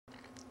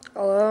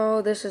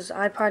Hello, this is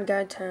iPod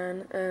Guy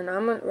 10, and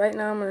right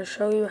now I'm gonna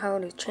show you how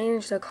to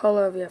change the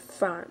color of your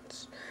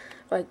fonts,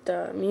 like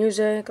the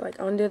music, like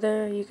under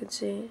there you can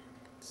see.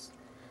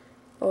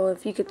 Well,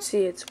 if you could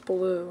see, it's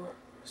blue.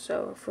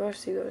 So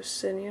first you go to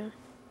Cydia.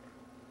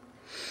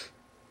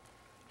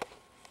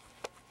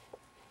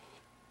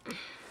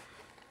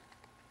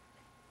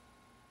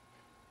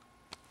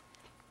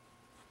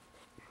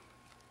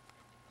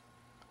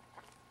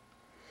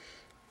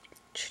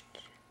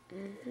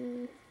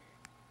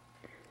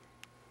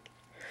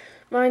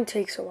 Mine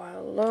takes a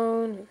while to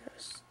load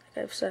because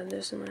I've said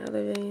this in my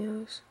other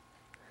videos.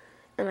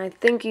 And I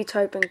think you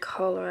type in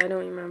color, I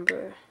don't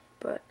remember,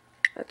 but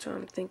that's what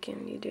I'm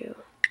thinking you do.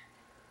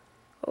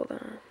 Hold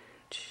on.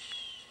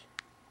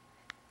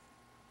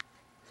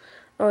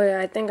 Oh yeah,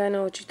 I think I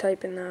know what you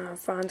type in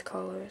font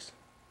colors.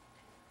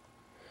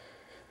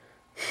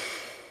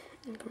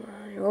 Come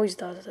on, he always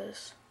does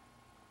this.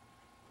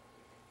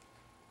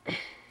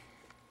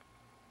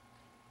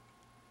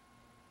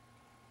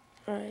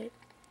 Alright.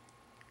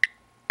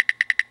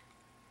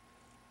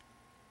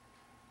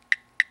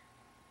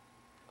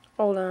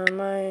 Hold on,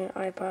 my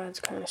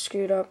iPod's kind of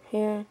screwed up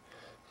here.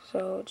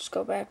 So just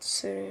go back to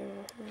Cydia.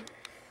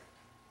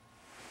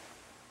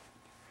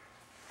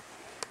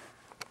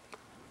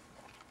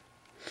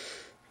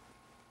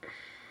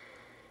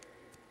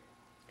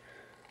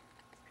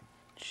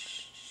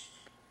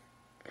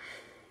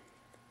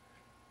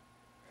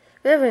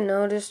 You ever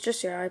notice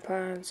just your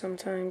iPod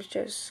sometimes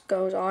just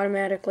goes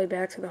automatically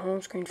back to the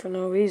home screen for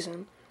no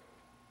reason?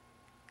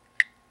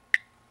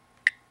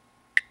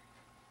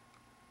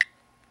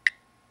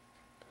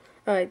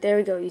 Alright, there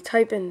we go. You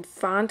type in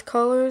font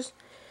colors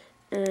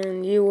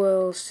and you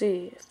will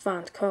see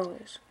font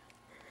colors.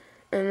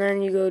 And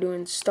then you go to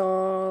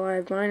install. I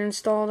have mine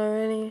installed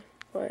already,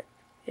 but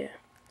yeah.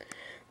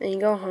 Then you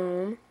go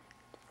home.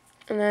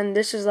 And then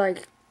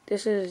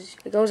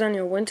it goes on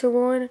your winter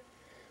board.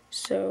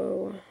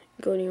 So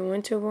go to your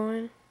winter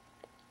board.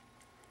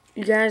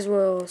 You guys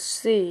will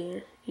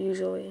see,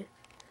 usually,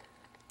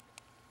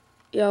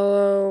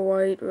 yellow,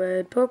 white,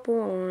 red, purple,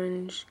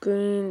 orange,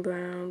 green,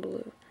 brown,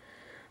 blue.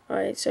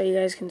 Alright, so you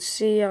guys can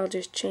see, I'll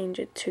just change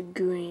it to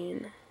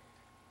green.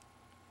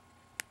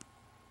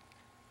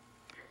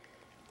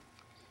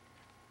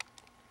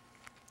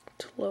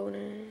 It's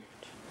loading.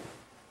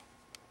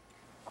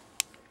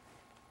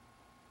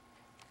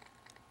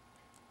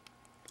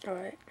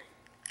 Alright.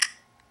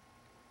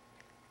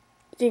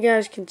 You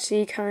guys can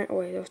see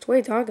wait, it's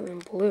way darker than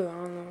blue, I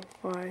don't know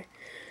why.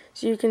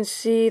 So you can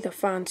see the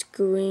font's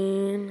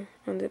green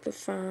under the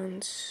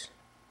fonts.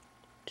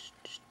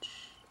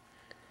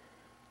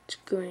 It's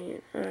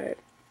green, alright.